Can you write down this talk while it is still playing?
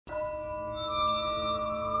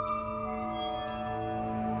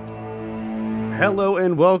Hello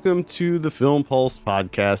and welcome to the Film Pulse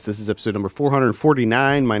podcast. This is episode number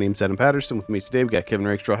 449. My name's Adam Patterson. With me today, we got Kevin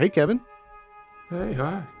Rakestraw. Hey, Kevin. Hey,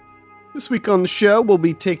 hi. This week on the show, we'll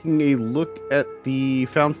be taking a look at the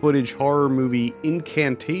found footage horror movie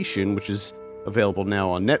Incantation, which is available now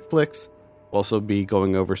on Netflix. We'll also be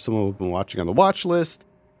going over some of what we've been watching on the watch list,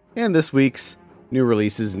 and this week's new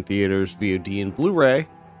releases in theaters, VOD, and Blu-ray.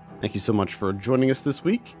 Thank you so much for joining us this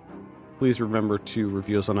week. Please remember to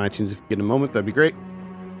review us on iTunes if you get a moment. That'd be great.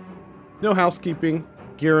 No housekeeping.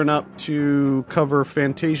 Gearing up to cover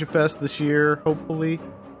Fantasia Fest this year, hopefully.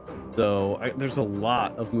 So there's a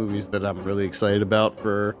lot of movies that I'm really excited about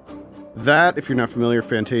for that. If you're not familiar,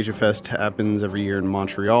 Fantasia Fest happens every year in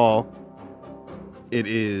Montreal. It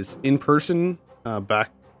is in person,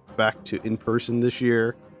 back to in person this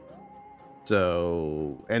year.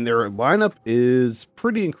 So, and their lineup is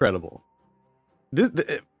pretty incredible.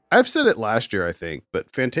 I've said it last year, I think,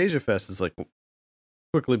 but Fantasia Fest has like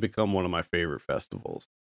quickly become one of my favorite festivals.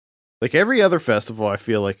 Like every other festival, I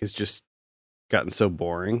feel like has just gotten so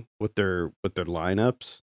boring with their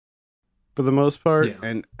lineups for the most part. Yeah.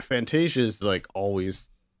 And Fantasia is like always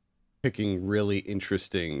picking really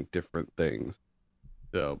interesting different things.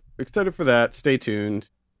 So excited for that. Stay tuned.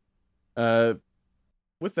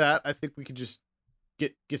 With that, I think we could just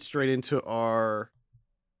get straight into our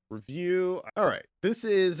review. All right. This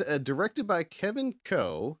is directed by Kevin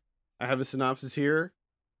Ko. I have a synopsis here.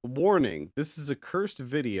 Warning, this is a cursed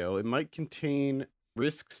video. It might contain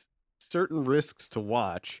certain risks to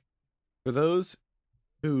watch. For those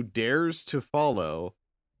who dares to follow,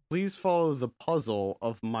 please follow the puzzle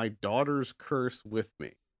of my daughter's curse with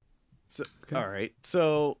me. So, okay. All right.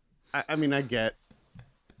 So, I kind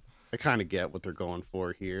of get what they're going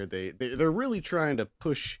for here. They're really trying to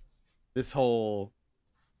push this whole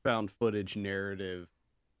found footage narrative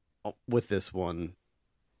with this one,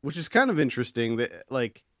 which is kind of interesting. That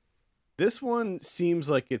like this one seems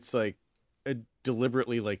like it's like a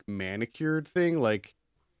deliberately like manicured thing, like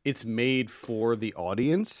it's made for the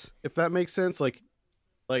audience, if that makes sense. Like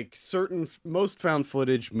most found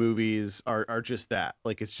footage movies are just that,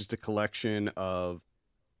 like it's just a collection of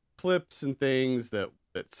clips and things that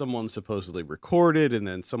someone supposedly recorded, and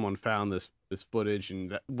then someone found this footage,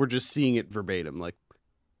 and we're just seeing it verbatim. Like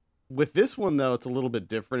with this one, though, it's a little bit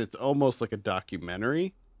different. It's almost like a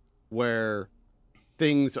documentary where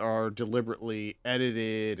things are deliberately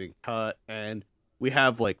edited and cut, and we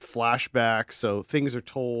have like flashbacks, so things are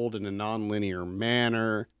told in a non-linear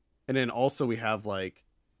manner. And then also we have like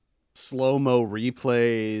slow-mo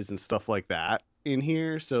replays and stuff like that in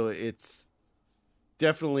here. So it's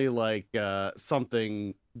definitely like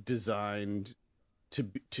something designed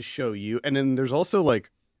to show you. And then there's also like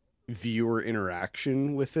viewer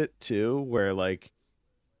interaction with it too, where like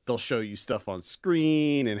they'll show you stuff on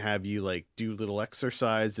screen and have you like do little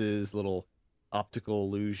exercises, little optical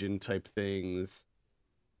illusion type things.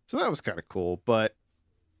 So that was kind of cool. But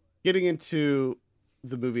getting into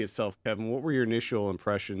the movie itself, Kevin, what were your initial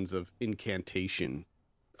impressions of Incantation?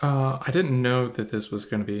 I didn't know that this was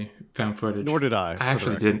going to be found footage. Nor did I. I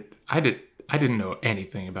actually didn't. I didn't know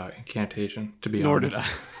anything about Incantation, to be honest. Nor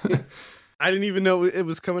did I. I didn't even know it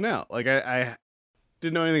was coming out. Like I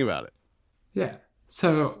didn't know anything about it. Yeah.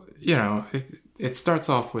 So, you know, it starts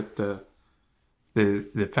off with the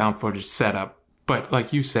found footage setup, but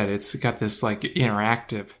like you said, it's got this like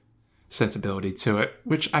interactive sensibility to it,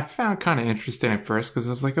 which I found kind of interesting at first, because I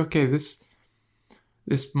was like, okay, this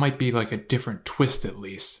might be like a different twist at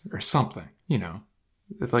least, or something, you know,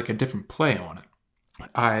 it's like a different play on it.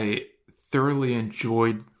 I thoroughly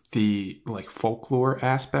enjoyed the like folklore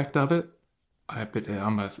aspect of it.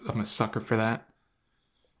 I'm a sucker for that,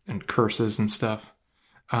 and curses and stuff.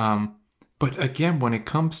 But again, when it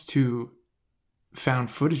comes to found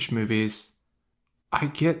footage movies, I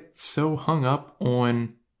get so hung up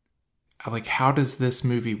on like, how does this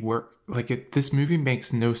movie work? Like, this movie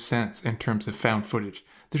makes no sense in terms of found footage.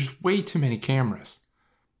 There's way too many cameras.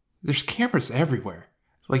 There's cameras everywhere.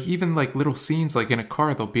 Like, even like little scenes, like in a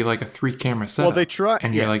car, there'll be like a 3-camera setup. Well, they try,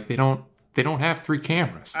 and you're like, they don't have 3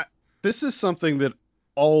 cameras. This is something that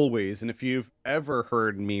always, and if you've ever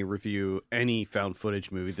heard me review any found footage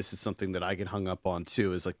movie, this is something that I get hung up on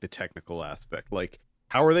too, is like the technical aspect. Like,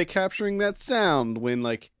 how are they capturing that sound when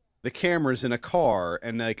like the camera's in a car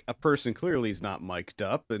and like a person clearly is not mic'd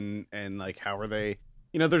up, and like how are they,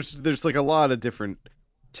 you know, there's like a lot of different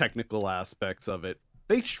technical aspects of it.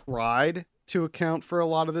 They tried to account for a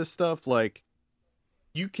lot of this stuff. Like,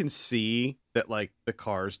 you can see that like the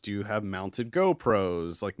cars do have mounted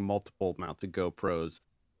GoPros, like multiple mounted GoPros.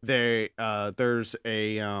 There's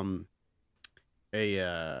a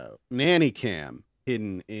nanny cam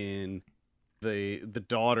hidden in the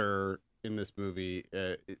daughter in this movie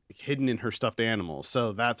hidden in her stuffed animal.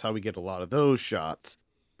 So that's how we get a lot of those shots.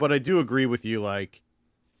 But I do agree with you. Like,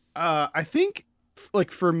 I think,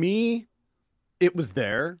 like for me, it was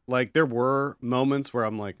there. Like there were moments where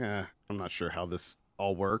I'm like, I'm not sure how this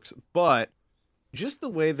all works, but just the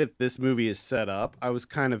way that this movie is set up, I was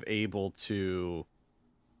kind of able to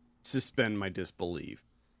suspend my disbelief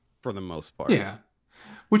for the most part. Yeah.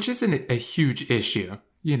 Which isn't a huge issue,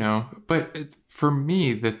 you know, but for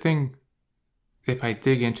me, the thing, if I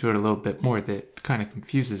dig into it a little bit more, that kind of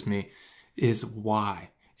confuses me is why.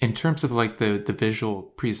 In terms of like the visual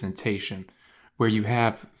presentation, where you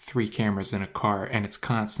have three cameras in a car and it's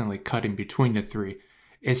constantly cutting between the three,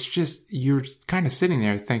 it's just, you're kind of sitting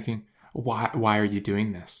there thinking, why are you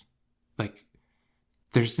doing this? Like,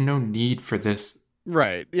 there's no need for this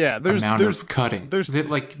Right. Yeah. amount of cutting.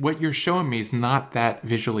 Like, what you're showing me is not that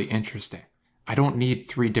visually interesting. I don't need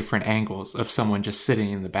three different angles of someone just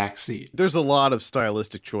sitting in the back seat. There's a lot of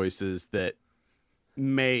stylistic choices that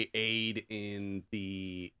may aid in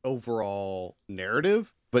the overall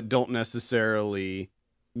narrative, but don't necessarily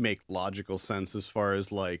make logical sense as far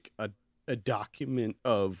as like a document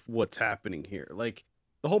of what's happening here. Like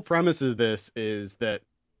the whole premise of this is that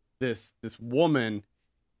this woman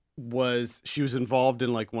she was involved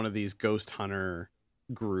in like one of these ghost hunter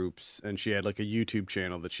groups, and she had like a YouTube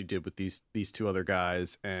channel that she did with these two other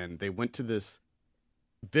guys, and they went to this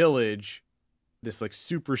village, this like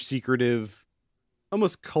super secretive,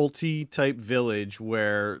 almost culty type village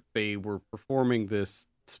where they were performing this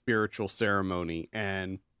spiritual ceremony,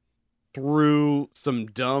 and through some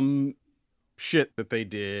dumb shit that they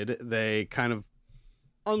did, they kind of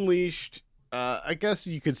unleashed I guess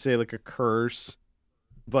you could say like a curse,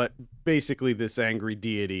 but basically this angry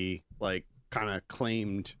deity like kind of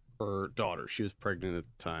claimed her daughter. She was pregnant at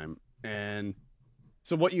the time. And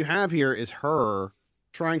so what you have here is her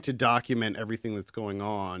trying to document everything that's going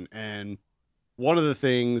on. And one of the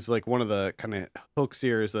things, like one of the kind of hooks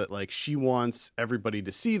here is that like she wants everybody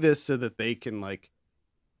to see this so that they can like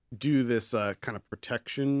do this kind of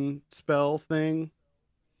protection spell thing.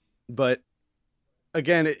 But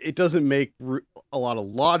again, it doesn't make a lot of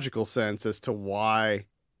logical sense as to why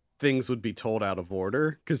things would be told out of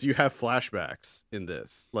order, because you have flashbacks in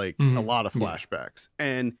this, like a lot of flashbacks.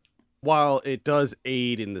 And while it does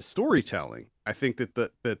aid in the storytelling, I think that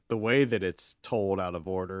the way that it's told out of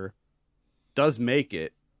order does make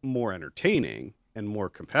it more entertaining and more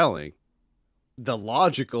compelling. The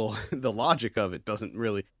logic of it doesn't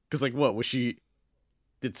really, because like what was she,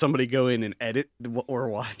 did somebody go in and edit what we're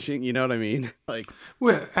watching? You know what I mean? Like,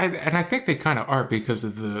 well, and I think they kind of are, because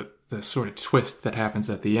of the sort of twist that happens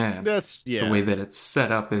at the end. The way that it's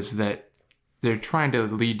set up is that they're trying to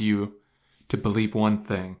lead you to believe one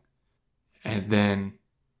thing, and then,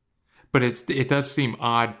 but it does seem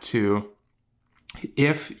odd to,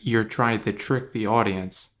 if you're trying to trick the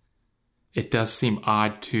audience, it does seem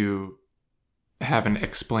odd to have an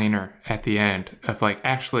explainer at the end of like,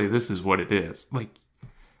 actually, this is what it is. Like,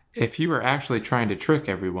 if you were actually trying to trick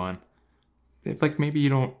everyone, it's like maybe you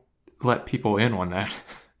don't let people in on that.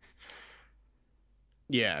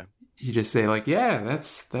 Yeah. You just say like, yeah,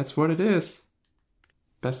 that's what it is.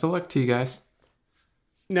 Best of luck to you guys.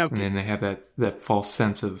 Now, and then they have that false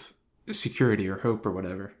sense of security or hope or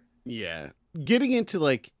whatever. Yeah. Getting into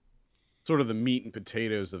like sort of the meat and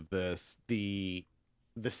potatoes of this, the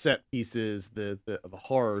set pieces, the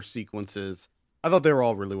horror sequences, I thought they were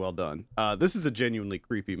all really well done. This is a genuinely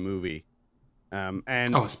creepy movie. And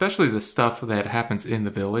especially the stuff that happens in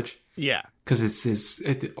the village. Yeah. Because it's this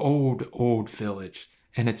old village,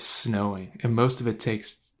 and it's snowing, and most of it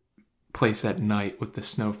takes place at night with the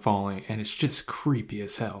snow falling, and it's just creepy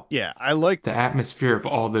as hell. Yeah, I like the atmosphere of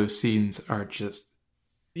all those scenes are just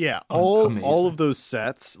all of those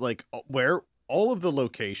sets, like where all of the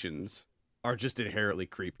locations are just inherently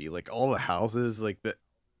creepy. Like all the houses, like the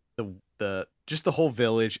just the whole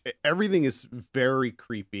village, everything is very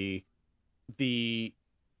creepy.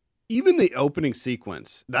 Even the opening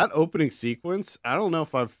sequence, I don't know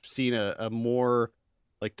if I've seen a more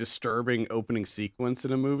like disturbing opening sequence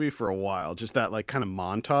in a movie for a while. Just that like kind of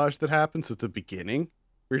montage that happens at the beginning,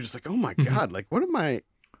 where you're just like, oh my God, like what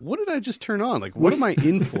did I just turn on? Like, what am I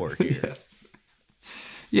in for here?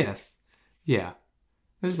 Yes. Yeah.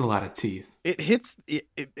 There's a lot of teeth.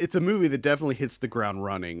 It's a movie that definitely hits the ground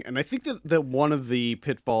running. And I think that one of the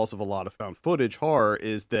pitfalls of a lot of found footage horror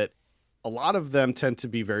is that a lot of them tend to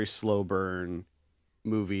be very slow burn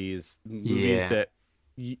movies that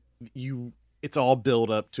it's all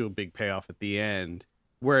build up to a big payoff at the end.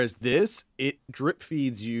 Whereas this, it drip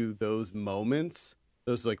feeds you those moments,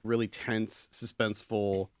 those like really tense,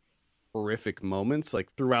 suspenseful horrific moments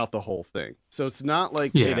like throughout the whole thing. So it's not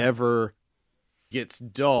like it Yeah. ever gets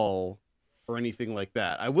dull or anything like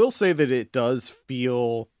that. I will say that it does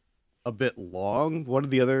feel a bit long. One of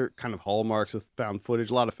the other kind of hallmarks of found footage,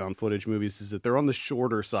 a lot of found footage movies, is that they're on the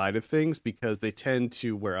shorter side of things because they tend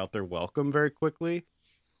to wear out their welcome very quickly.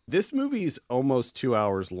 This movie is almost 2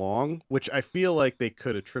 hours long, which I feel like they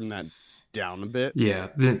could have trimmed that down a bit. Yeah.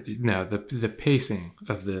 The pacing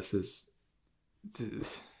of this is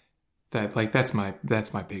that like that's my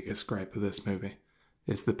biggest gripe of this movie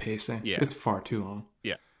is the pacing. Yeah. It's far too long.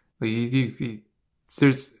 Yeah. Like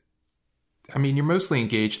there's, I mean, you're mostly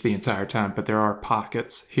engaged the entire time, but there are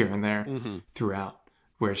pockets here and there throughout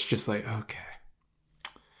where it's just like, okay,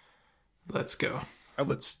 let's go. I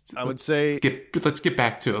would Let's say get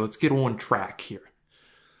back to it. Let's get on track here.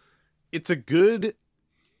 it's a good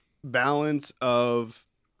balance of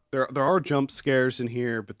there are jump scares in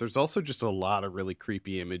here, but there's also just a lot of really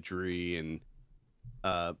creepy imagery, and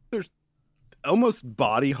there's almost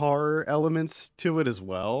body horror elements to it as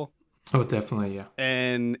well. Oh, definitely, yeah.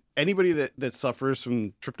 And anybody that suffers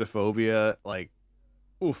from tryptophobia, like,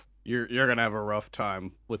 oof, you're gonna have a rough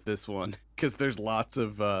time with this one because there's lots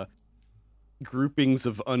of groupings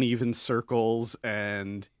of uneven circles,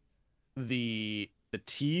 and the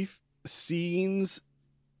teeth scenes.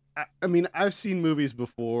 I mean, I've seen movies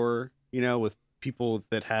before, with people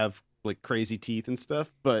that have like crazy teeth and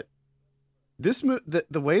stuff, but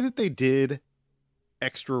the way that they did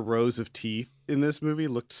extra rows of teeth in this movie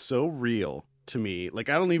looked so real to me. Like,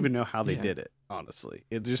 I don't even know how they did it, honestly.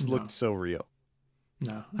 It just looked so real.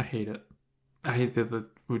 No, I hate it. I hate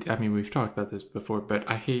I mean, we've talked about this before, but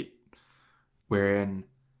I hate wherein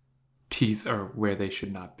teeth are where they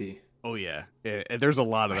should not be. Oh, yeah. And there's a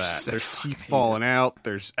lot of that. There's teeth falling out.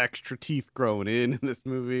 There's extra teeth growing in this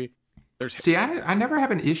movie. See, I never have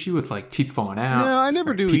an issue with like teeth falling out. No, I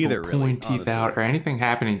never do either, pulling really, teeth honestly. out or anything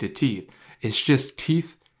happening to teeth. It's just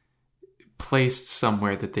teeth placed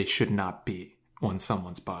somewhere that they should not be on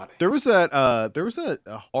someone's body. There was a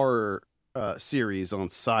horror series on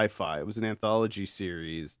Sci-Fi. It was an anthology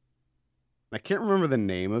series. I can't remember the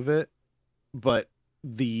name of it, but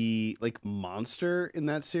the like monster in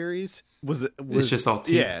that series was it's just all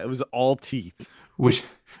teeth. Yeah, it was all teeth. Which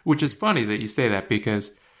is funny that you say that,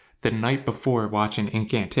 because the night before watching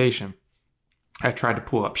Incantation, I tried to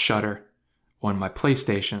pull up Shudder on my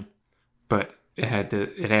PlayStation, but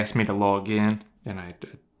it asked me to log in, and I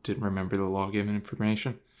didn't remember the login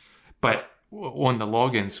information. But on the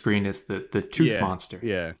login screen is the tooth monster.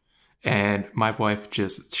 Yeah. And my wife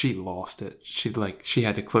she lost it. She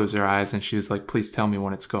had to close her eyes, and she was like, "Please tell me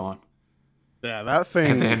when it's gone." Yeah, that thing.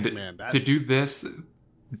 And then to do this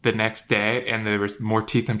the next day, and there was more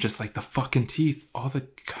teeth. I'm just like, the fucking teeth.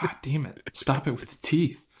 God damn it. Stop it with the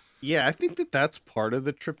teeth. Yeah, I think that's part of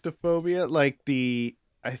the tryptophobia. Like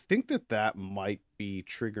I think that might be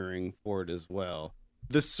triggering for it as well.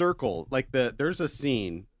 The circle, like there's a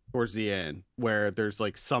scene towards the end where there's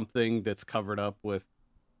like something that's covered up with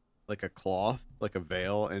like a cloth, like a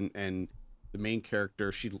veil, and the main character,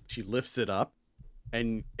 she lifts it up,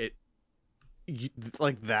 and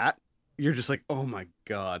like that, you're just like, oh my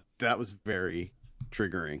god, that was very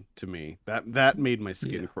triggering to me. That made my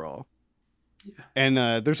skin crawl. Yeah.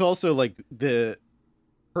 And there's also like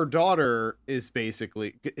her daughter is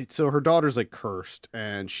basically, so her daughter's like cursed,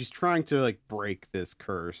 and she's trying to like break this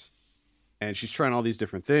curse, and she's trying all these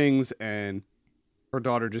different things, and her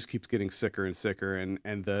daughter just keeps getting sicker and sicker, and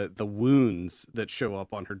the wounds that show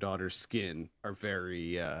up on her daughter's skin are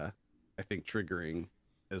very I think triggering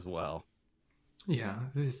as well. Yeah,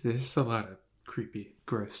 there's a lot of creepy,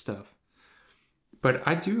 gross stuff. But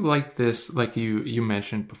I do like this, like you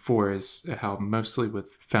mentioned before, is how mostly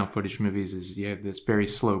with found footage movies is you have this very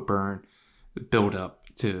slow burn build up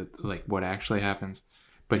to like what actually happens.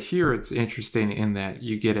 But here it's interesting in that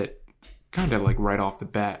you get it kind of like right off the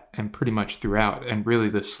bat and pretty much throughout. And really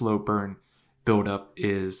the slow burn build up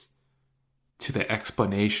is to the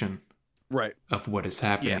explanation of what is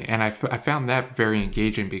happening. Yeah. And I found that very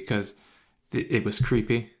engaging because it was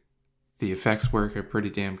creepy. The effects work are pretty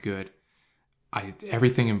damn good.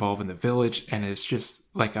 Everything involving the village, and it's just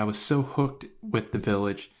like I was so hooked with the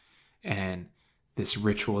village and this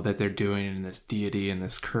ritual that they're doing and this deity and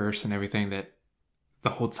this curse and everything, that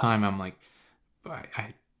the whole time I'm like,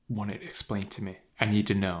 I want it explained to me. I need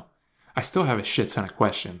to know. I still have a shit ton of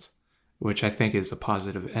questions, which I think is a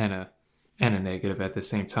positive and a negative at the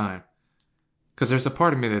same time. Because there's a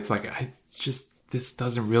part of me that's like, this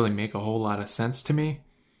doesn't really make a whole lot of sense to me.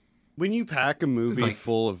 When you pack a movie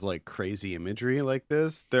full of like crazy imagery like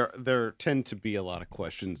this, there tend to be a lot of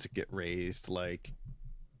questions that get raised. Like,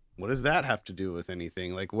 what does that have to do with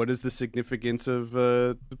anything? Like, what is the significance of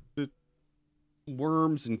the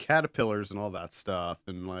worms and caterpillars and all that stuff?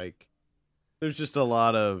 And like, there's just a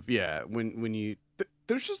lot of when you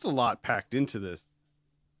there's just a lot packed into this,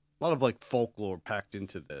 a lot of like folklore packed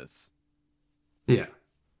into this. Yeah.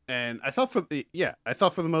 And I thought for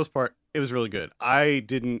the most part it was really good. I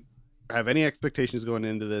didn't have any expectations going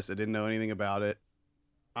into this. I didn't know anything about it.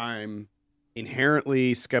 I'm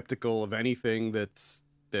inherently skeptical of anything that's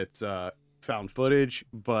found footage,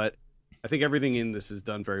 but I think everything in this is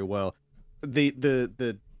done very well.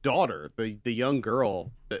 The daughter, the young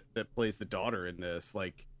girl that plays the daughter in this,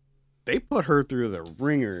 like they put her through the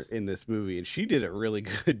ringer in this movie, and she did a really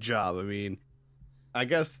good job. I mean, I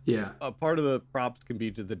guess Yeah. a part of the props can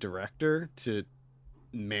be to the director to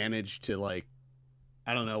manage to like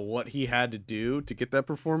I don't know what he had to do to get that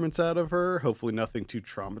performance out of her. Hopefully nothing too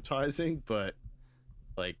traumatizing, but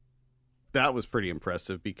like that was pretty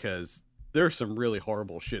impressive because there's some really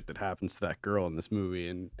horrible shit that happens to that girl in this movie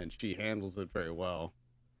and she handles it very well.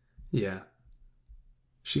 Yeah.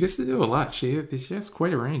 She gets to do a lot. She has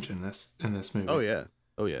quite a range in this movie. Oh yeah.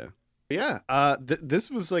 Oh yeah. Yeah. This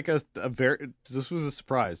was like a very this was a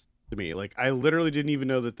surprise to me. Like I literally didn't even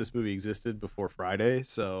know that this movie existed before Friday,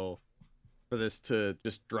 so for this to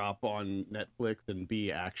just drop on Netflix and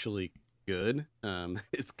be actually good,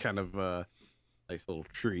 it's kind of a nice little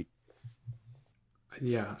treat.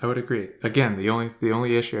 Yeah, I would agree. Again, the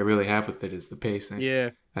only issue I really have with it is the pacing.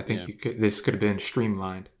 Yeah. I think Yeah. this could have been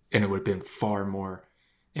streamlined and it would have been far more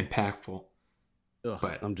impactful. Ugh,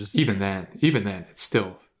 But I'm just even then, it's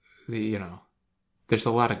still there's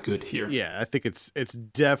a lot of good here. yeah, I think it's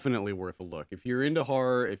definitely worth a look. If you're into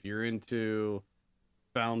horror, if you're into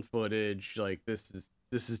found footage, like this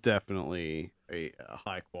is definitely a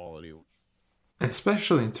high quality one.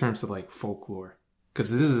 Especially in terms of like folklore,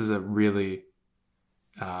 because this is a really,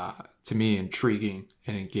 to me, intriguing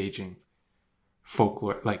and engaging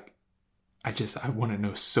folklore. Like, I want to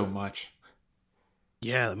know so much.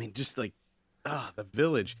 Yeah, I mean just like the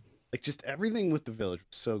village. Like just everything with the village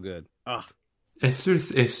was so good. As soon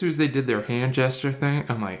as they did their hand gesture thing,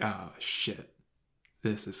 I'm like, oh shit,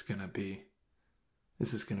 this is gonna be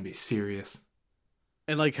serious.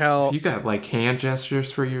 And like If how you got like hand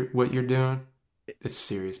gestures for what you're doing, it's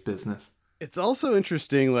serious business. it's also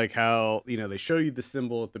interesting like how, they show you the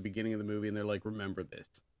symbol at the beginning of the movie and they're like remember this.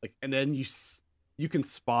 Like and then you can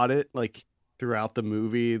spot it like throughout the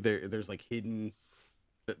movie. There's like hidden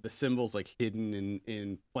the symbols like hidden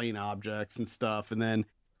in plain objects and stuff. And then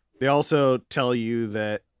they also tell you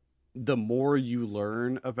that the more you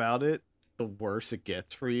learn about it, the worse it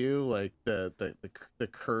gets for you. Like the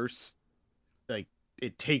curse, like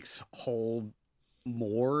it takes hold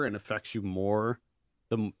more and affects you more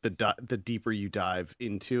the deeper you dive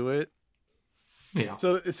into it. Yeah.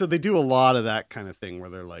 So they do a lot of that kind of thing where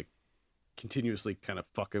they're like continuously kind of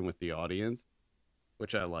fucking with the audience,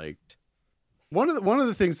 which I liked. One of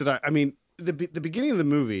the things that I mean the beginning of the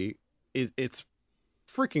movie it's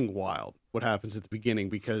freaking wild what happens at the beginning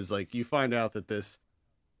because like you find out that this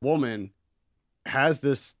woman has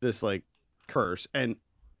this like curse and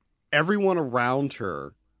everyone around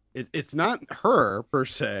her it's not her per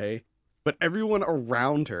se but everyone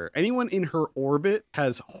around her anyone in her orbit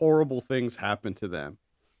has horrible things happen to them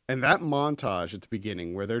and that montage at the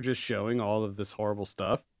beginning where they're just showing all of this horrible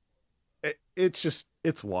stuff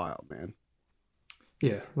it's wild, man.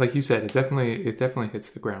 Yeah, like you said, it definitely hits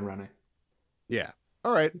the ground running. Yeah.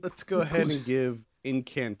 All right, let's go ahead Cool. and give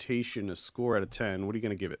Incantation a score out of 10. What are you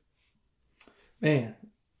going to give it? Man,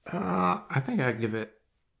 I think I'd give it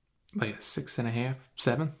like a 6.5,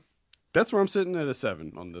 7. That's where I'm sitting at a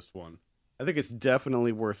 7 on this one. I think it's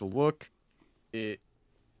definitely worth a look. It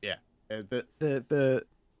yeah. The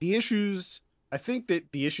issues I think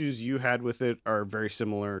that the issues you had with it are very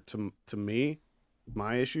similar to me,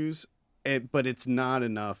 my issues, but it's not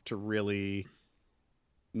enough to really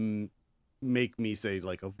make me say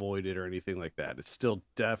like avoid it or anything like that. It's still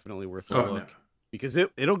definitely worth a Oh look no. because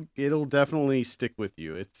it'll definitely stick with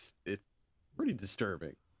you. It's pretty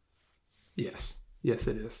disturbing. Yes. Yes,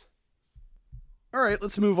 it is. All right,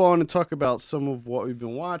 let's move on and talk about some of what we've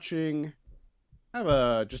been watching. I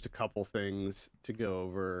have just a couple things to go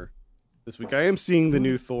over this week. I am seeing the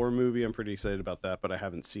new Thor movie. I'm pretty excited about that, but I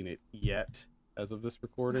haven't seen it yet as of this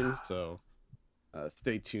recording. So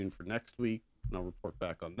stay tuned for next week, and I'll report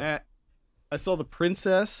back on that. I saw The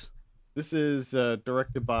Princess. This is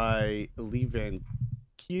directed by Lee Van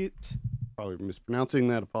Kiet. Probably mispronouncing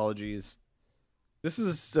that. Apologies. This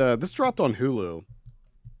dropped on Hulu,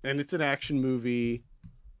 and it's an action movie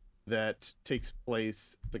that takes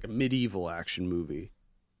place. It's like a medieval action movie,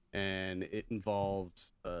 and it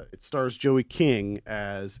involves it stars Joey King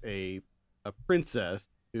as a princess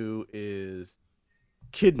who is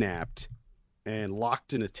kidnapped and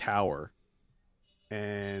locked in a tower,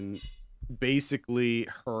 and basically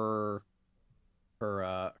her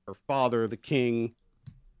father, the king,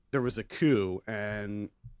 there was a coup, and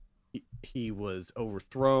he was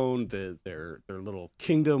overthrown. Their little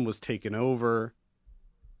kingdom was taken over,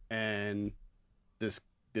 and this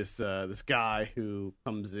this guy who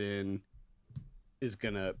comes in is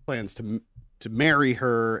gonna plans to marry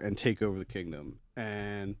her and take over the kingdom.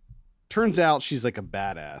 And turns out she's like a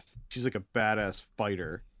badass. She's like a badass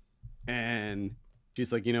fighter, and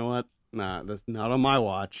she's like, you know what? Nah, that's not on my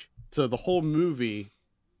watch. So the whole movie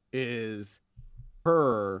is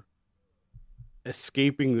her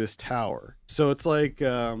escaping this tower. So it's like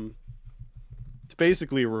it's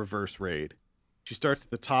basically a reverse raid. She starts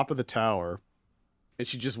at the top of the tower and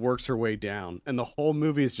she just works her way down. And the whole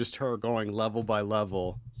movie is just her going level by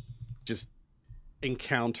level, just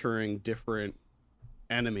encountering different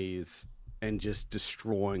enemies and just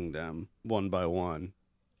destroying them one by one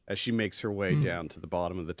as she makes her way down to the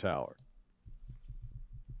bottom of the tower.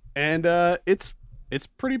 And it's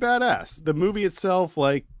pretty badass. The movie itself,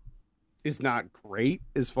 like, is not great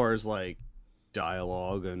as far as like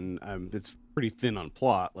dialogue, and it's pretty thin on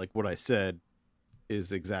plot. Like what I said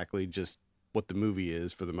is exactly just what the movie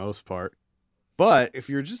is for the most part. But if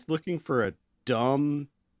you're just looking for a dumb,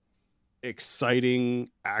 exciting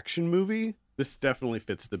action movie, this definitely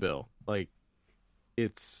fits the bill. Like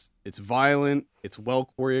it's violent, it's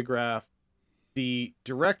well choreographed. The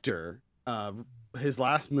director, his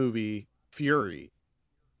last movie, Fury,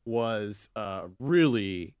 was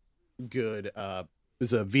really good. It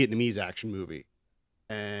was a Vietnamese action movie,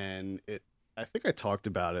 and I think I talked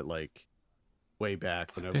about it like way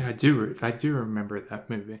back whenever. Yeah, I do remember that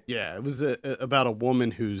movie. Yeah, it was about a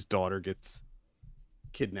woman whose daughter gets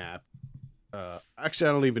kidnapped. Actually,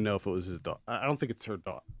 I don't even know if it was his daughter. I don't think it's her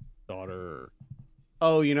daughter.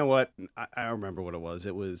 Oh, you know what? I remember what it was.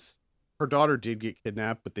 It was her daughter did get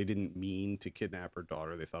kidnapped, but they didn't mean to kidnap her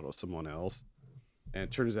daughter. They thought it was someone else. And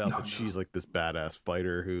it turns out that she's like this badass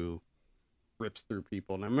fighter who rips through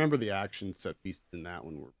people. And I remember the action set pieces in that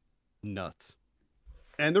one were nuts.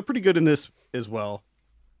 And they're pretty good in this as well.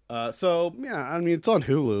 So yeah, I mean it's on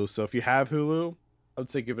Hulu. So if you have Hulu, I would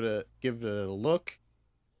say give it a look.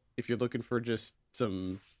 If you're looking for just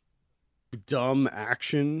some dumb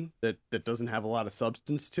action that doesn't have a lot of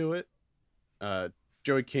substance to it,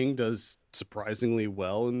 Joey King does surprisingly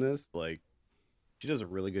well in this. Like she does a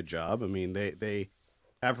really good job. I mean, they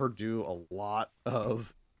have her do a lot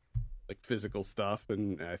of like physical stuff,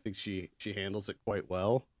 and I think she handles it quite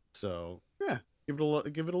well. So yeah, give it a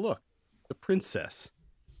look. Give it a look. The Princess.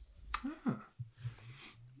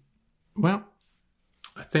 Well,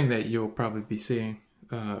 a thing that you'll probably be seeing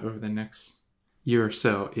over the next year or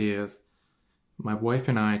so is my wife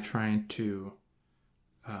and I trying to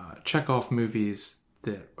check off movies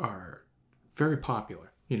that are very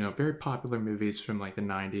popular. You know, very popular movies from like the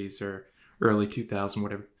 90s or early 2000s,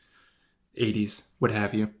 whatever, 80s, what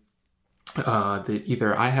have you, that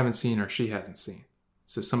either I haven't seen or she hasn't seen.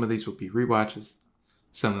 So some of these will be rewatches,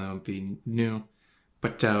 some of them will be new.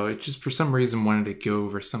 But it just for some reason wanted to go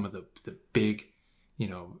over some of the big, you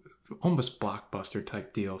know, almost blockbuster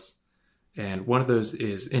type deals. And one of those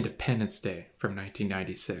is Independence Day from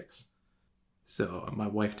 1996. So my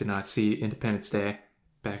wife did not see Independence Day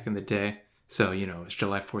back in the day. So, you know, it's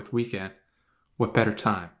July 4th weekend. What better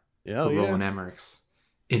time for Roland Emmerich's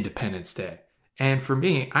Independence Day? And for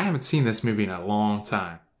me, I haven't seen this movie in a long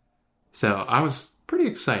time. So I was pretty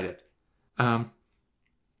excited. And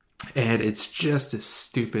it's just as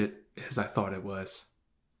stupid as I thought it was.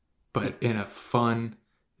 But in a fun,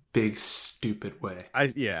 big, stupid way. I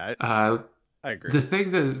agree. The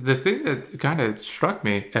thing that kind of struck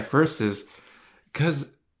me at first is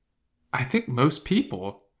because I think most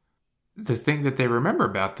people, the thing that they remember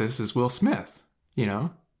about this is Will Smith. You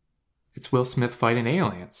know, it's Will Smith fighting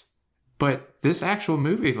aliens. But this actual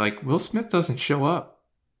movie, like Will Smith doesn't show up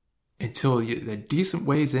until the decent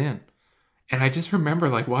ways in. And I just remember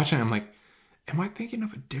like watching it, I'm like, am I thinking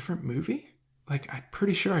of a different movie? Like, I'm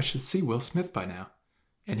pretty sure I should see Will Smith by now.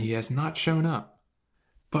 And he has not shown up.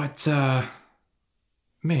 But,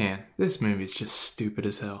 man, this movie's just stupid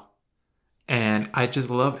as hell. And I just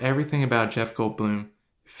love everything about Jeff Goldblum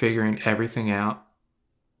figuring everything out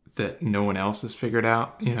that no one else has figured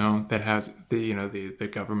out, you know, that has the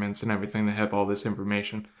governments and everything that have all this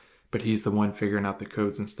information. But he's the one figuring out the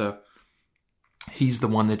codes and stuff. He's the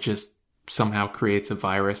one that just somehow creates a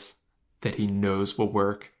virus that he knows will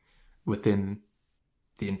work within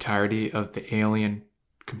the entirety of the alien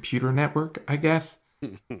computer network, I guess.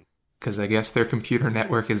 Because I guess their computer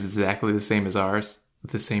network is exactly the same as ours,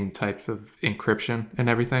 with the same type of encryption and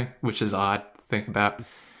everything, which is odd to think about.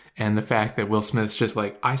 And the fact that Will Smith's just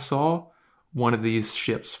like, I saw one of these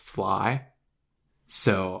ships fly,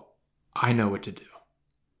 so I know what to do.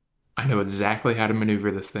 I know exactly how to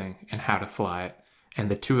maneuver this thing and how to fly it. And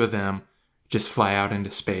the two of them just fly out into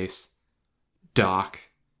space, dock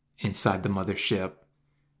inside the mothership,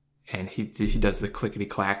 and he does the clickety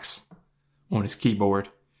clacks on his keyboard.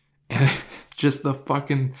 And just the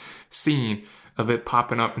fucking scene of it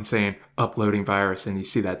popping up and saying uploading virus, and you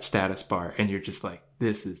see that status bar, and you're just like,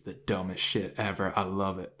 this is the dumbest shit ever. I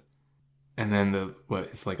love it. And then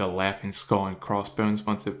it's like a laughing skull and crossbones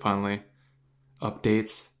once it finally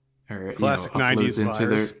updates or Classic uploads 90s into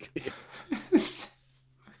virus.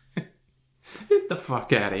 their. Get the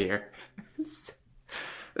fuck out of here. It's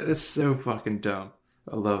so fucking dumb.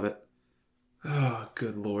 I love it. Oh,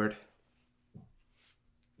 good lord.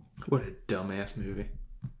 What a dumbass movie.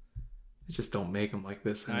 They just don't make them like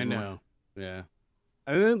this anymore. I know. Yeah.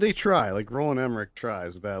 And then they try, like Roland Emmerich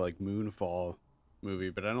tries with that like Moonfall movie,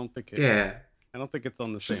 but I don't think I don't think it's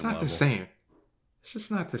on the It's same just not level. the same. It's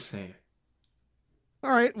just not the same.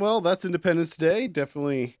 All right, well, that's Independence Day.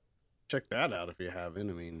 Definitely check that out if you haven't.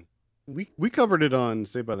 I mean, we covered it on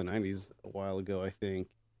Saved by the 90s a while ago, I think,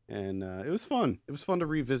 and it was fun. It was fun to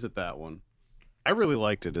revisit that one. I really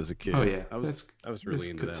liked it as a kid. Oh yeah, I was really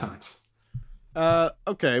into good that. times.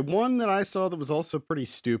 Okay, one that I saw that was also pretty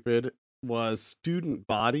stupid was Student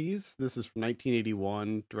Bodies. This is from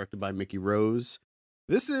 1981, directed by Mickey Rose.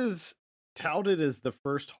 This is touted as the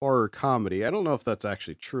first horror comedy. I don't know if that's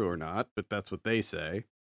actually true or not, but that's what they say.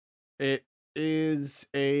 It is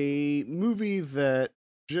a movie that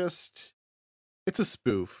just it's a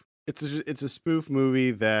spoof. It's a spoof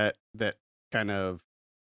movie that kind of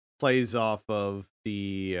plays off of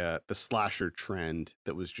the slasher trend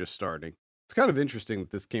that was just starting. It's kind of interesting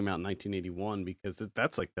that this came out in 1981 because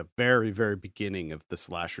that's like the very, very beginning of the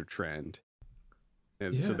slasher trend.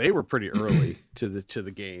 And so Yeah. they were pretty early to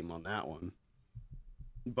the game on that one.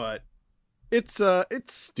 But it's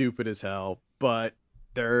stupid as hell, but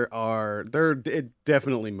there are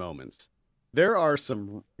definitely moments. There are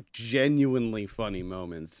some genuinely funny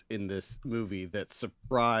moments in this movie that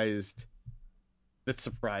surprised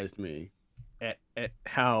me at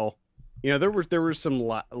how there were some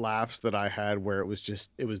laughs that I had where it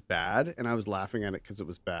was bad and I was laughing at it because it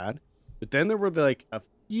was bad, but then there were like a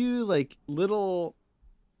few like little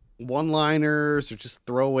one-liners or just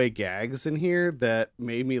throwaway gags in here that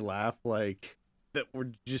made me laugh, like that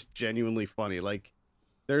were just genuinely funny. Like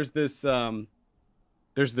there's this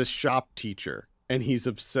shop teacher and he's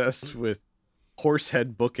obsessed with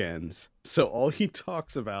horsehead bookends, so all he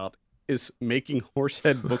talks about is making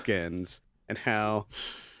horsehead bookends and how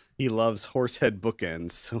he loves horsehead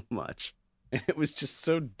bookends so much. And it was just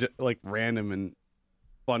so like random and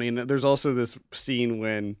funny. And there's also this scene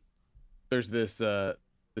when there's this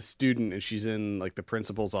the student and she's in like the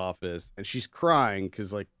principal's office and she's crying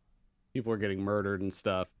because like people are getting murdered and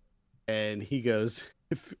stuff. And he goes,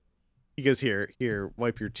 here,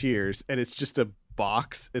 wipe your tears. And it's just a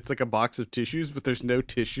box. It's like a box of tissues, but there's no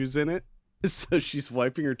tissues in it. So she's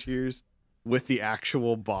wiping her tears with the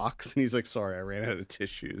actual box. And he's like, sorry, I ran out of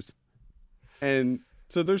tissues. And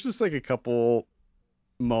so there's just like a couple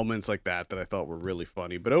moments like that I thought were really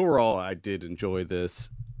funny. But overall, I did enjoy this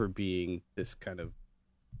for being this kind of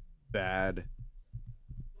bad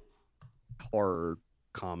horror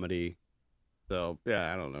comedy. So,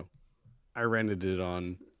 yeah, I don't know. I rented it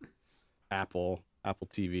on Apple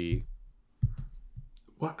TV.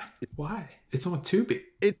 What? Why? It's on Tubi.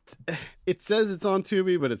 It says it's on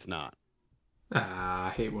Tubi, but it's not.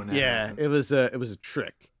 I hate when that Yeah, happens. it was a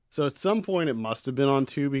trick. So at some point it must have been on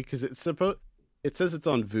Tubi because it says it's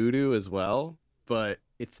on Vudu as well, but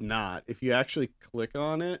it's not. If you actually click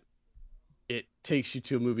on it, it takes you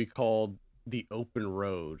to a movie called The Open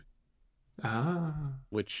Road,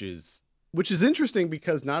 which is interesting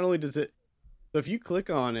because not only does it, so if you click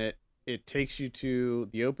on it, it takes you to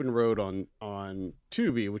The Open Road on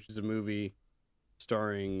Tubi, which is a movie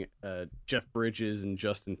starring Jeff Bridges and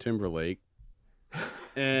Justin Timberlake.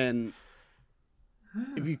 And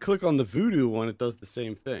if you click on the Vudu one, it does the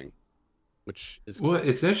same thing, which is Well,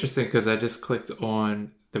 it's interesting because I just clicked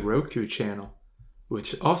on the Roku channel,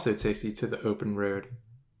 which also takes you to the Open Road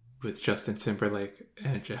with Justin Timberlake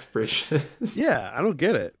and Jeff Bridges. Yeah, I don't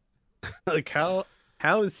get it. Like how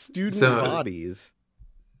is Student Bodies?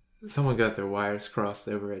 Someone got their wires crossed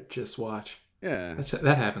over at Just Watch. Yeah,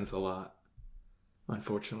 That happens a lot,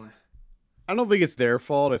 unfortunately. I don't think it's their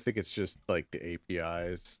fault. I think it's just like the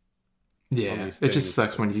APIs. on Yeah, these it just things.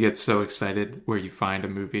 sucks when you get so excited where you find a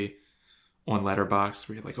movie on Letterboxd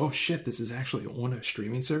where you're like, oh shit, this is actually on a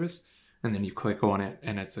streaming service. And then you click on it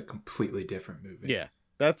and it's a completely different movie. Yeah,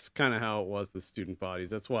 that's kind of how it was with Student Bodies.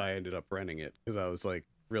 That's why I ended up renting it, because I was like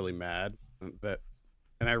really mad that,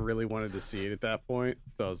 and I really wanted to see it at that point.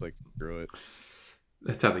 So I was like, screw it.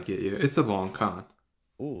 That's how they get you. It's a long con.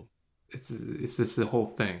 Ooh, It's just the whole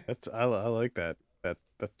thing. I like that.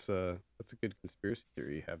 That's a good conspiracy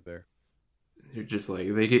theory you have there. You're just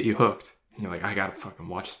like, they get you hooked. And you're like, I gotta fucking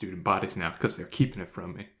watch Student Bodies now because they're keeping it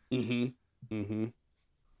from me. Mm-hmm. Mm-hmm.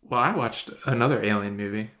 Well, I watched another Alien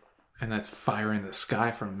movie, and that's Fire in the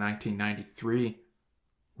Sky from 1993.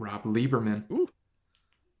 Rob Lieberman. Ooh.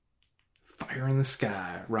 Fire in the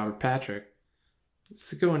Sky. Robert Patrick.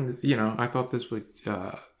 It's going, you know, I thought this would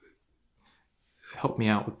help me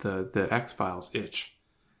out with the X-Files itch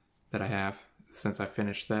that I have since I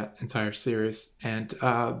finished that entire series. And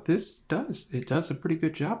this does a pretty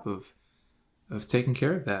good job of taking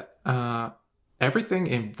care of that. Everything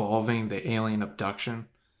involving the alien abduction.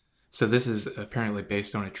 So this is apparently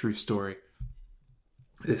based on a true story.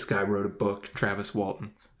 This guy wrote a book, Travis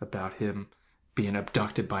Walton, about him being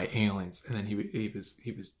abducted by aliens, and then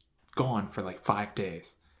he was gone for like 5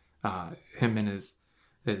 days. Him and his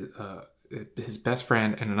best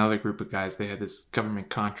friend and another group of guys, they had this government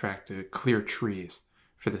contract to clear trees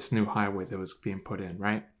for this new highway that was being put in,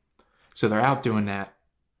 right? So they're out doing that,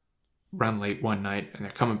 run late one night, and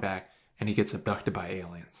they're coming back, and he gets abducted by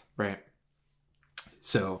aliens, right?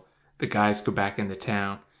 So the guys go back into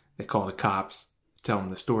town, they call the cops, tell them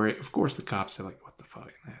the story. Of course, the cops are like, what the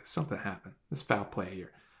fuck? Something happened. There's foul play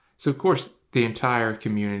here. So, of course, the entire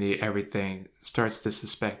community, everything, starts to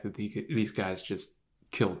suspect that these guys just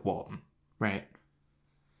killed Walton, right?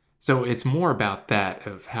 So it's more about that,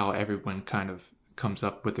 of how everyone kind of comes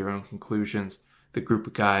up with their own conclusions. The group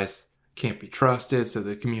of guys can't be trusted, so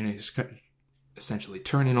the community is essentially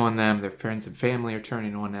turning on them. Their friends and family are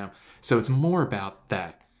turning on them. So it's more about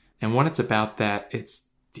that. And when it's about that, it's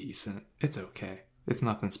decent. It's okay. It's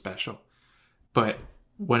nothing special. But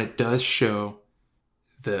when it does show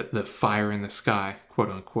the fire in the sky,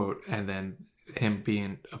 quote unquote, and then him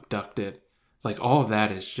being abducted, like all of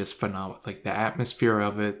that is just phenomenal. Like the atmosphere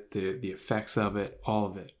of it, the effects of it, all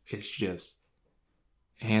of it is just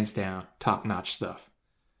hands down top-notch stuff.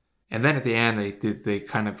 And then at the end, they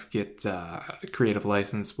kind of get creative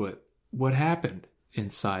license with what happened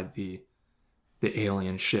inside the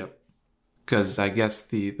alien ship. Because I guess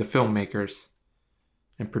the filmmakers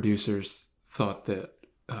and producers thought that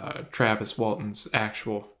Travis Walton's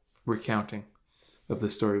actual recounting of the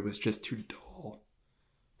story was just too dull.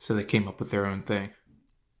 So they came up with their own thing,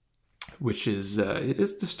 which is it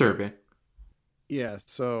is disturbing. Yeah,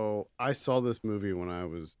 so I saw this movie when I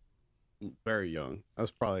was very young.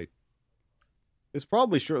 It's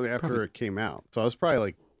probably shortly after it came out. So I was probably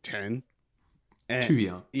like 10. And Too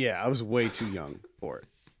young. yeah, I was way too young for it.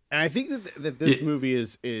 And I think that this movie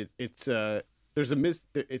is it's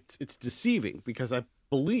deceiving, because I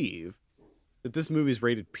believe that this movie is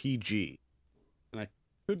rated PG. And I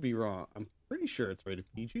could be wrong. I'm pretty sure it's rated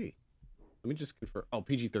PG. Let me just confirm. Oh,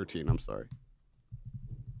 PG-13, I'm sorry.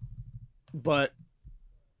 But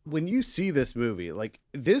when you see this movie, like,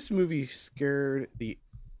 this movie scared the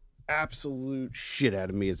absolute shit out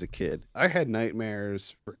of me as a kid. I had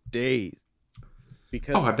nightmares for days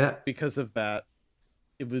because I bet. because of that.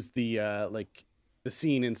 It was the like the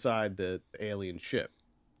scene inside the alien ship,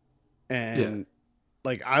 and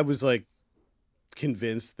like I was like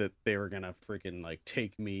convinced that they were gonna freaking like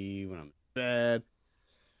take me when I'm in bed.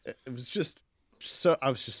 It was just so, I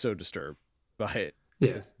was just so disturbed by it.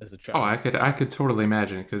 Yeah. As a child. Oh, I could totally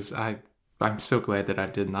imagine it, because I'm so glad that I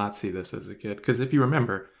did not see this as a kid. Because if you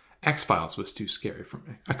remember, X-Files was too scary for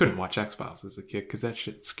me. I couldn't watch X-Files as a kid because that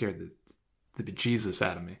shit scared the bejesus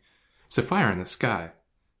out of me. So Fire in the Sky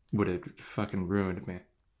would have fucking ruined me.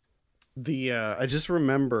 I just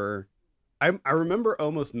remember, I remember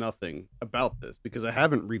almost nothing about this because I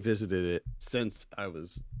haven't revisited it since I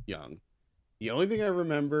was young. The only thing I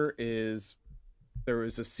remember is there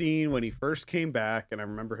was a scene when he first came back, and I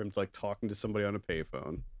remember him like talking to somebody on a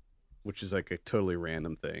payphone, which is like a totally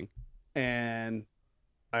random thing. And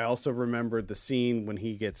I also remembered the scene when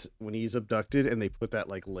he's abducted and they put that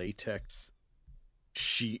like latex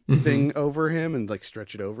sheet thing over him and like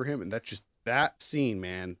stretch it over him, and that scene,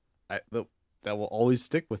 man, that will always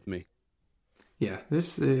stick with me. Yeah,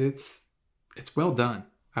 it's well done,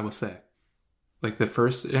 I will say. Like the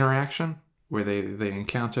first interaction where they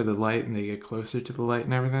encounter the light and they get closer to the light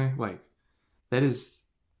and everything, like that is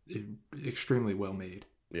extremely well made.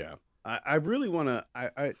 Yeah, I really want to.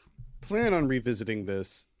 I plan on revisiting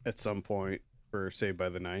this at some point for Saved by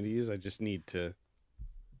the 90s. I just need to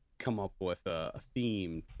come up with a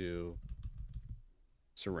theme to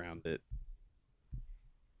surround it.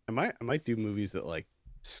 I might do movies that like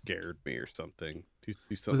scared me or something. Do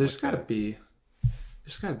Well, something like that.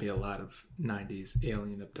 there's got to be a lot of '90s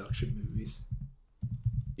alien abduction movies.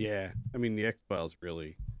 Yeah, I mean the X Files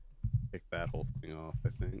really kicked that whole thing off. I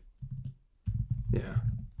think Yeah.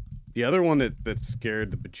 the other one that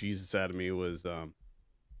scared the bejesus out of me was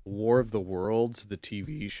War of the Worlds, the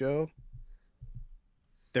TV show.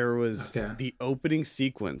 There was Okay. the opening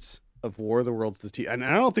sequence of War of the Worlds, and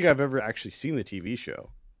I don't think I've ever actually seen the TV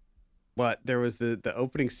show, but there was the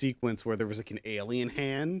opening sequence where there was like an alien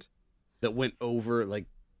hand that went over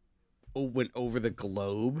the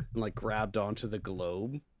globe and like grabbed onto the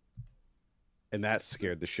globe, and that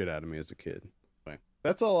scared the shit out of me as a kid. Anyway,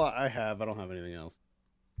 that's all I have. I don't have anything else.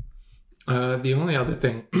 The only other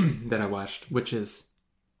thing that I watched, which is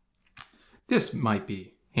this might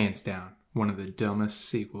be hands down one of the dumbest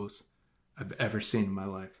sequels I've ever seen in my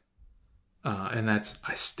life, and that's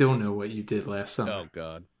I Still Know What You Did Last Summer. Oh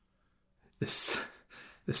God. This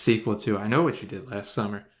the sequel to I Know What You Did Last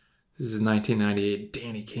Summer. This is 1998.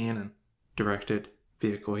 Danny Cannon directed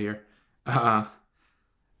vehicle here.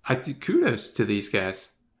 Kudos to these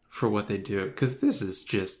guys for what they do because this is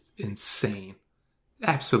just insane,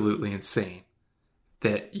 absolutely insane.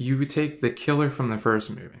 That you take the killer from the first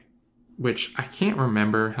movie, which I can't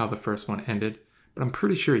remember how the first one ended, but I'm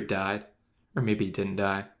pretty sure he died, or maybe he didn't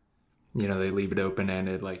die. You know, they leave it open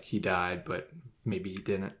ended, like he died, but maybe he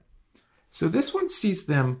didn't. So this one sees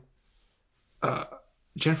them,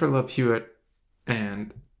 Jennifer Love Hewitt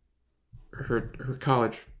and her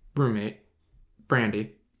college roommate,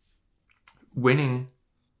 Brandy, winning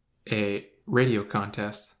a radio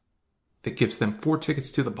contest that gives them 4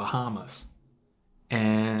 tickets to the Bahamas.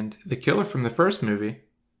 And the killer from the first movie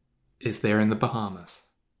is there in the Bahamas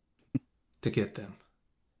to get them.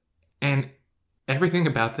 And everything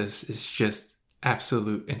about this is just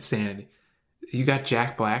absolute insanity. You got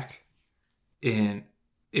Jack Black in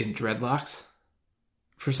dreadlocks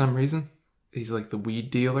for some reason. He's like the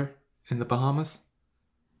weed dealer in the Bahamas.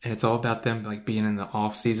 And it's all about them like being in the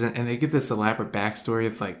off season. And they give this elaborate backstory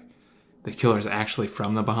of like the killer's actually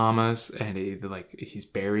from the Bahamas and he's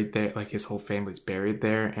buried there, like his whole family's buried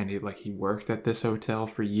there, and he worked at this hotel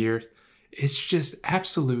for years. It's just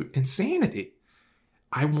absolute insanity.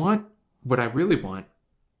 What I really want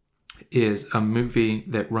is a movie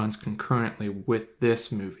that runs concurrently with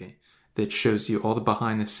this movie that shows you all the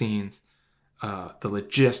behind the scenes, the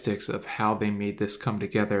logistics of how they made this come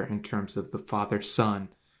together in terms of the father-son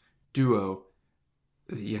duo.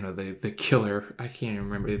 You know, the killer, I can't even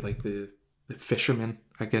remember, like the fisherman,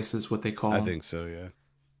 I guess is what they call him. I think so, yeah.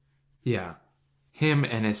 Yeah. Him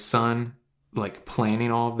and his son, like,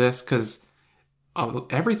 planning all of this, because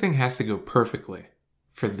everything has to go perfectly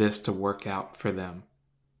for this to work out for them,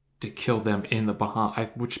 to kill them in the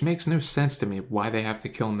Bahamas, which makes no sense to me why they have to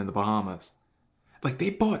kill them in the Bahamas. Like, they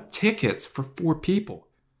bought tickets for 4 people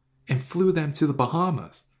and flew them to the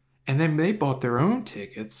Bahamas. And then they bought their own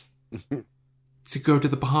tickets to go to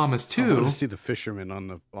the Bahamas too. I want to see the fisherman on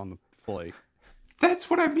the flight. That's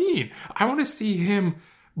what I mean. I want to see him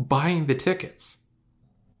buying the tickets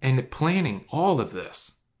and planning all of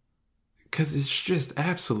this. Because it's just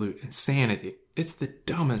absolute insanity. It's the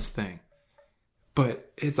dumbest thing.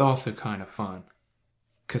 But it's also kind of fun.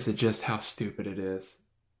 Because of just how stupid it is.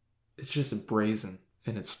 It's just brazen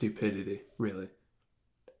in its stupidity, really.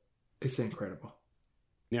 It's incredible.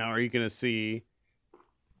 Now, are you going to see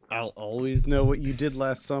I'll Always Know What You Did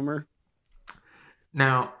Last Summer?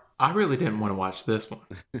 Now, I really didn't want to watch this one.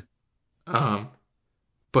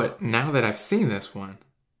 But now that I've seen this one,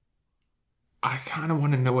 I kind of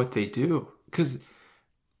want to know what they do. Because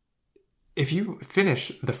if you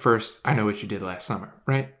finish the first I Know What You Did Last Summer,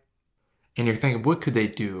 right? And you're thinking, what could they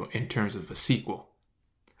do in terms of a sequel?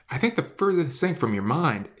 I think the furthest thing from your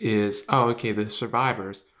mind is, oh, okay, the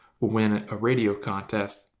survivors will win a radio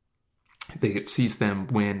contest. It sees them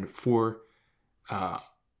win 4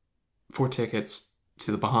 tickets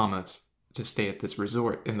to the Bahamas to stay at this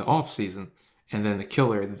resort in the off season, and then the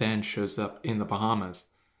killer then shows up in the Bahamas.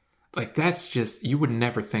 Like, that's just, you would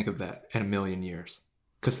never think of that in a million years,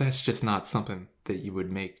 because that's just not something that you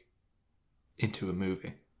would make into a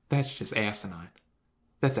movie. That's just asinine.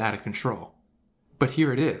 That's out of control. But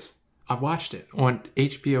here it is. I watched it on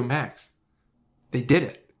HBO Max. They did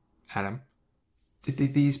it, Adam.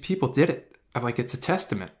 These people did it. Like, it's a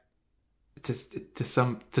testament to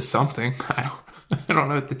something. I don't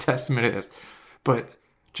know what the testament is, but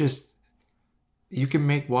just, you can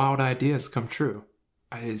make wild ideas come true.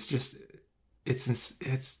 It's just,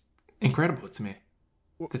 it's incredible to me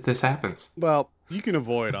that this happens. Well, you can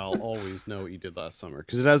avoid I'll always know what you did last summer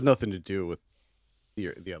because it has nothing to do with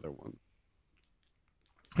the other one.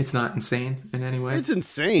 It's not insane in any way. It's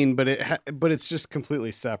insane, but but it's just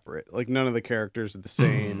completely separate. Like none of the characters are the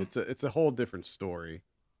same. It's a whole different story.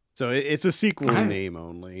 So it's a sequel in name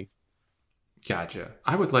only. Gotcha.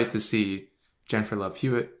 I would like to see Jennifer Love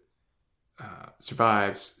Hewitt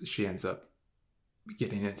survives. She ends up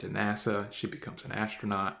getting into NASA. She becomes an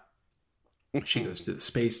astronaut. She goes to the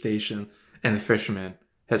space station, and the fisherman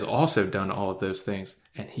has also done all of those things,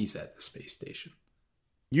 and he's at the space station.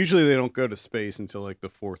 Usually they don't go to space until like the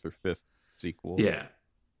fourth or fifth sequel. Yeah.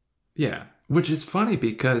 Yeah. Which is funny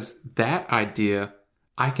because that idea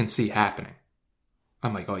I can see happening.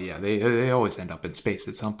 I'm like, oh yeah, they always end up in space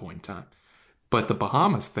at some point in time. But the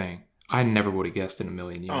Bahamas thing, I never would have guessed in a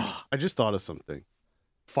million years. Oh, I just thought of something.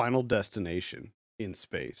 Final Destination in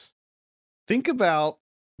space. Think about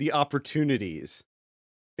the opportunities.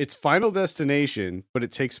 It's Final Destination, but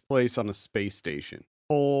it takes place on a space station.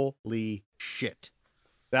 Holy shit.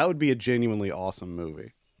 That would be a genuinely awesome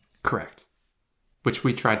movie. Correct. Which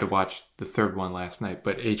we tried to watch the third one last night,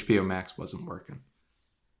 but HBO Max wasn't working.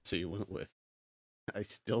 So you went with I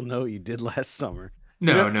Still Know What You Did Last Summer.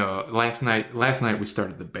 No. Last night we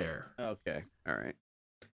started The Bear. Okay. All right.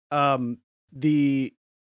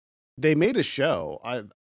 They made a show.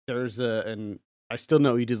 There's an I Still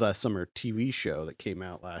Know What You Did Last Summer TV show that came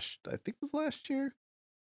out I think it was last year.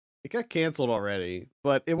 It got canceled already,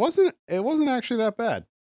 but it wasn't actually that bad.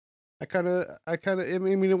 I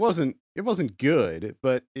mean, it wasn't good,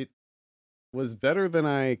 but it was better than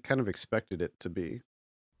I kind of expected it to be.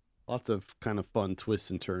 Lots of kind of fun twists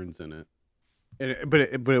and turns in it. But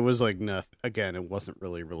it was like nothing. Again, it wasn't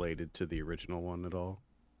really related to the original one at all.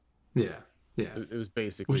 Yeah. It was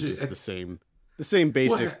basically just the same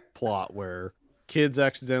basic plot where kids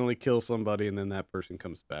accidentally kill somebody and then that person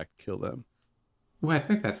comes back to kill them. Well, I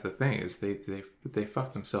think that's the thing is they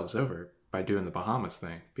fuck themselves over by doing the Bahamas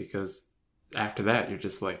thing, because after that you're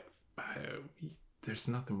just like, there's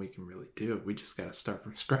nothing we can really do. We just got to start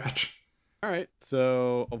from scratch. All right,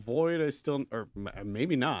 so avoid. Or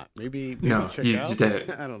maybe not. Maybe no. Check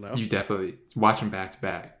out. I don't know. You definitely watch them back to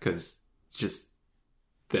back because it's just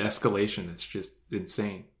the escalation. It's just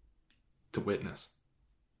insane to witness.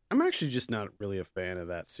 I'm actually just not really a fan of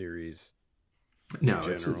that series. No,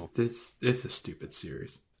 it's a stupid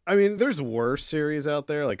series. I mean, there's worse series out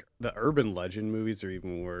there. Like the Urban Legend movies are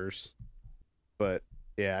even worse. But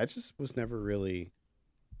yeah, I just was never really.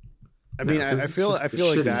 I mean, I feel like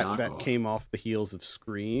that came off the heels of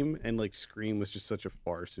Scream, and like Scream was just such a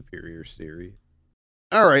far superior series.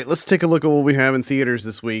 All right, let's take a look at what we have in theaters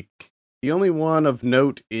this week. The only one of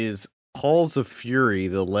note is Halls of Fury: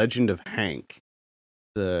 The Legend of Hank,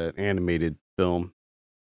 the animated film.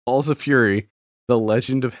 Halls of Fury: The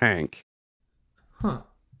Legend of Hank. Huh.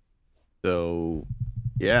 So,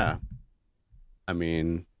 yeah. I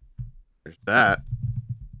mean, there's that.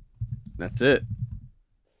 That's it.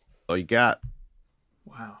 All you got.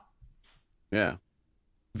 Wow. Yeah.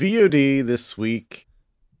 VOD this week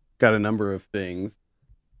got a number of things.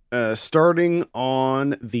 Starting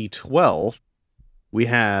on the 12th, we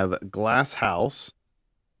have Glass House,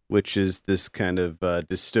 which is this kind of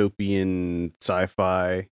dystopian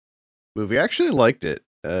sci-fi movie. I actually liked it.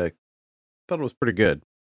 Thought it was pretty good.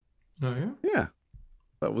 Oh, yeah? Yeah.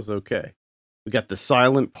 That was okay. We got The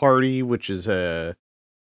Silent Party, which is a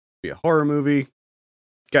horror movie.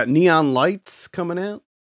 Got Neon Lights coming out.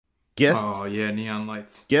 Oh, yeah, Neon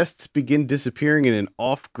Lights. Guests begin disappearing in an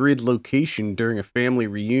off-grid location during a family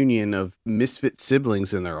reunion of misfit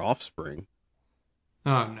siblings and their offspring.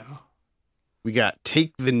 Oh, no. We got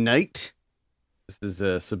Take the Night. This is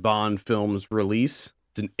a Saban Films release.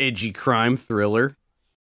 It's an edgy crime thriller.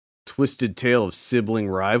 Twisted tale of sibling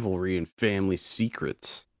rivalry and family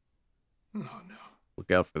secrets. Oh, no.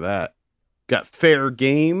 Look out for that. Got Fair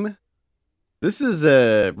Game. This is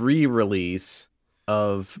a re-release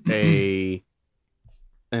of an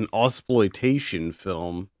exploitation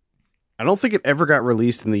film. I don't think it ever got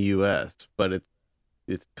released in the U.S., but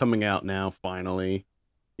it's coming out now finally.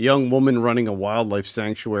 A young woman running a wildlife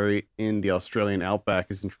sanctuary in the Australian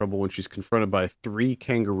outback is in trouble when she's confronted by 3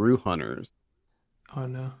 kangaroo hunters. Oh,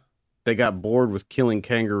 no. They got bored with killing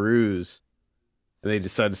kangaroos, and they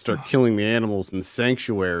decided to start killing the animals in the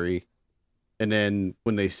sanctuary. And then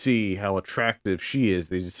when they see how attractive she is,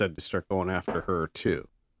 they decided to start going after her too.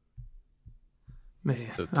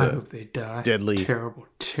 Man, I hope they die. Deadly, terrible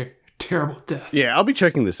deaths. Yeah, I'll be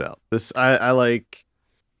checking this out. I like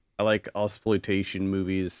exploitation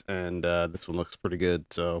movies, and this one looks pretty good.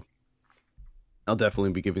 So I'll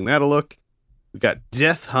definitely be giving that a look. We got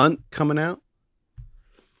Death Hunt coming out.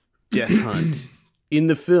 Death Hunt. In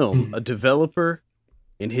the film, a developer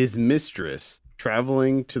and his mistress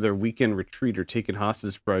traveling to their weekend retreat are taken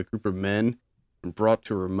hostage by a group of men and brought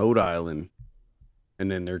to a remote island. And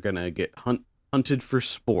then they're going to get hunted for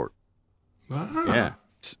sport. Wow.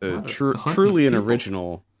 Yeah. Truly an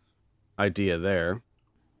original idea there.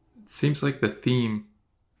 It seems like the theme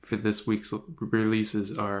for this week's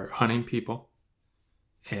releases are hunting people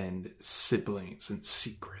and siblings and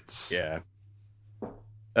secrets. Yeah.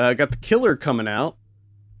 Got The Killer coming out.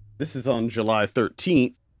 This is on July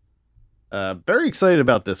 13th. Very excited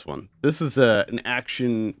about this one. This is an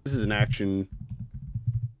action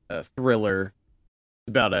thriller.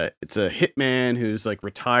 It's a hitman who's like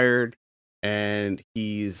retired and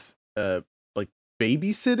he's like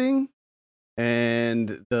babysitting,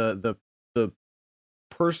 and the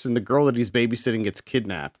girl that he's babysitting gets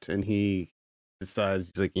kidnapped, and he decides,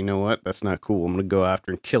 he's like, you know what, that's not cool. I'm gonna go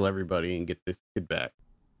after and kill everybody and get this kid back.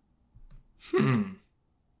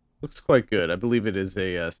 Looks quite good. I believe it is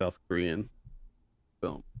a South Korean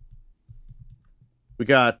film. We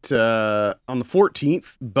got on the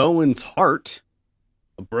 14th, Bowen's Heart,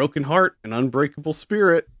 A Broken Heart, An Unbreakable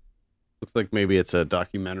Spirit. Looks like maybe it's a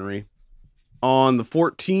documentary. On the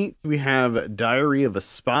 14th, we have Diary of a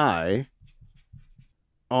Spy.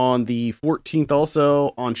 On the 14th,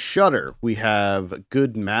 also on Shudder, we have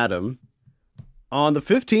Good Madam. On the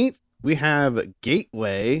 15th, we have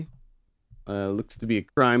Gateway. Looks to be a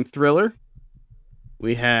crime thriller.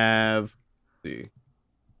 We have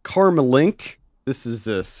Karma Link. This is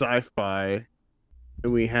a sci-fi.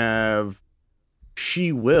 And we have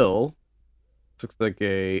She Will. Looks like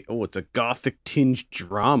it's a gothic tinged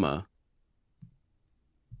drama.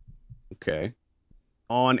 Okay.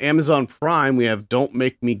 On Amazon Prime, we have Don't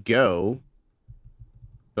Make Me Go,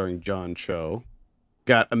 starring John Cho.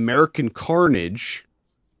 Got American Carnage.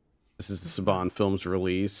 This is the Saban Films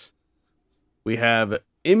release. We have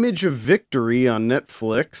Image of Victory on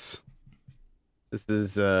Netflix. This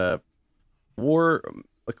is a war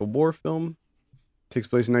film. Takes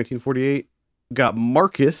place in 1948. We got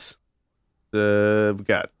Marcus. We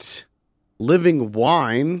got Living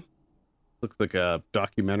Wine. Looks like a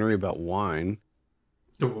documentary about wine.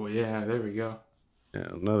 Oh yeah, there we go. Yeah,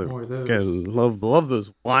 another. More of those. Guys love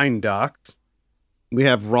those wine docs. We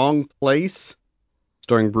have Wrong Place,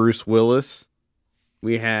 starring Bruce Willis.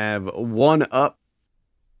 We have One Up.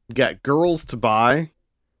 We got Girls to Buy.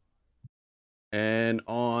 And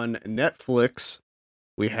on Netflix,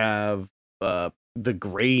 we have The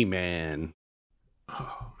Gray Man.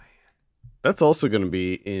 Oh man, that's also going to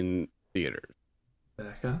be in theaters.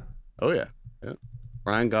 Back, huh? Oh yeah.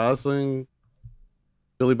 Ryan Gosling,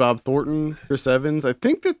 Billy Bob Thornton, Chris Evans. I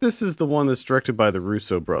think that this is the one that's directed by the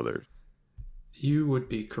Russo brothers. You would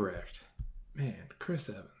be correct. Man, Chris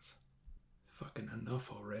Evans. Fucking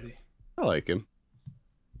enough already. I like him.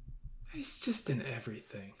 He's just in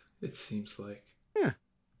everything, it seems like. Yeah.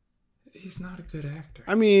 He's not a good actor.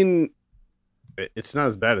 I mean, it's not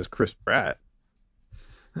as bad as Chris Pratt.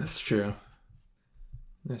 That's true.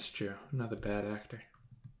 Another bad actor.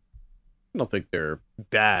 I don't think they're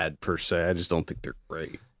bad per se. I just don't think they're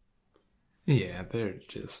great. Yeah, they're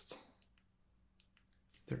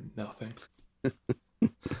nothing.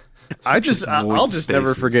 I'll just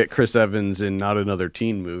never forget Chris Evans in Not Another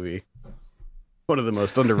Teen Movie. One of the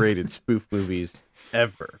most underrated spoof movies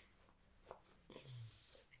ever.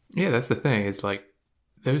 Yeah, that's the thing. It's like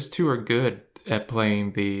those two are good at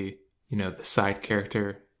playing the side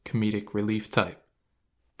character comedic relief type.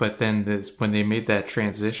 But then when they made that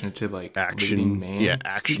transition to like action, leading man,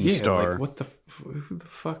 action star. Like, who the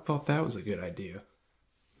fuck thought that was a good idea?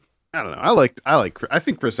 I don't know. I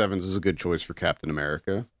think Chris Evans is a good choice for Captain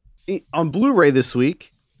America. On Blu-ray this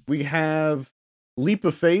week, we have Leap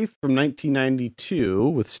of Faith from 1992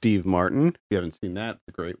 with Steve Martin. If you haven't seen that, it's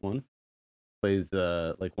a great one. Plays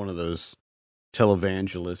like one of those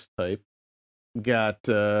televangelist type. We got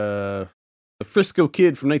The Frisco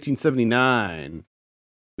Kid from 1979.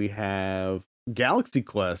 We have Galaxy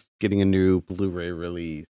Quest getting a new Blu-ray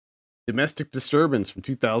release. Domestic Disturbance from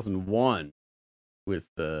 2001 with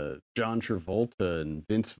John Travolta and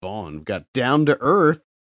Vince Vaughn. We've got Down to Earth,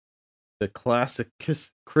 the classic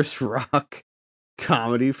Chris Rock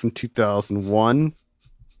comedy from 2001,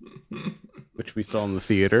 which we saw in the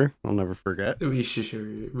theater. I'll never forget. We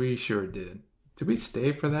sure did. Did we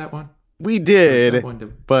stay for that one? We did,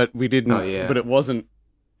 but we didn't. Oh, yeah. But it wasn't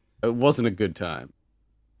a good time.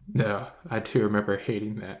 No, I do remember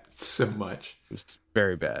hating that so much. It was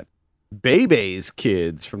very bad. Bebe's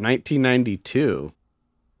Kids from 1992.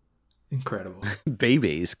 Incredible.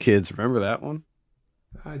 Bebe's Kids, remember that one?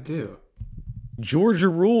 I do. Georgia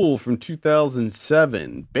Rule from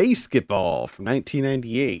 2007. Basketball from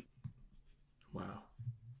 1998. Wow.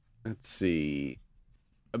 Let's see.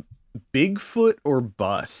 Bigfoot or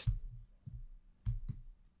Bust?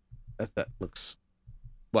 That looks...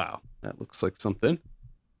 Wow. That looks like something.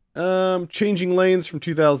 Changing Lanes from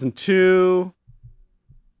 2002.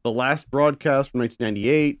 The Last Broadcast from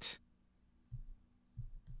 1998.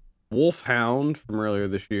 Wolfhound from earlier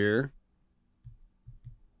this year.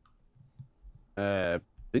 I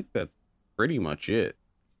think that's pretty much it.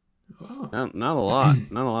 Oh. Not a lot.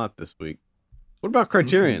 Not a lot this week. What about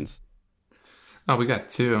Criterion's? Oh, we got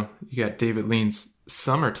two. You got David Lean's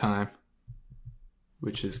Summertime,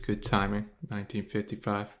 which is good timing,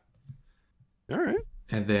 1955. All right.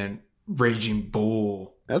 And then Raging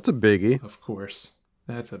Bull. That's a biggie. Of course.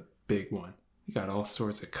 That's a big one. You got all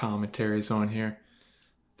sorts of commentaries on here.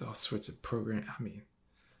 All sorts of program. I mean,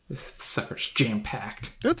 this sucker's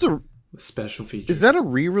jam-packed. That's a... With special features. Is that a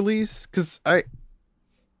re-release? Because I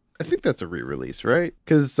think that's a re-release, right?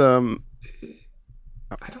 Because I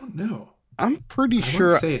don't know. I'm pretty I sure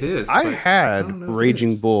wouldn't say it is. I but had I don't know if it Raging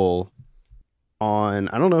is. Bull on,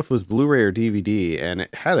 I don't know if it was Blu-ray or DVD, and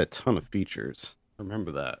it had a ton of features. I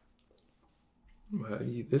remember that. Well,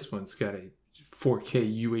 this one's got a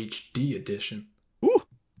 4K UHD edition. Ooh,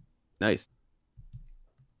 nice.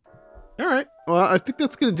 All right. Well, I think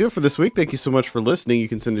that's going to do it for this week. Thank you so much for listening. You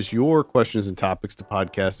can send us your questions and topics to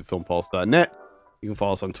podcast@filmpulse.net. You can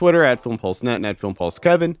follow us on Twitter @FilmPulseNet and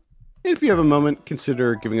 @FilmPulseKevin. And if you have a moment,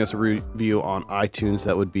 consider giving us a review on iTunes.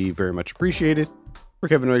 That would be very much appreciated. For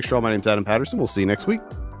Kevin Rakestraw, my name's Adam Patterson. We'll see you next week.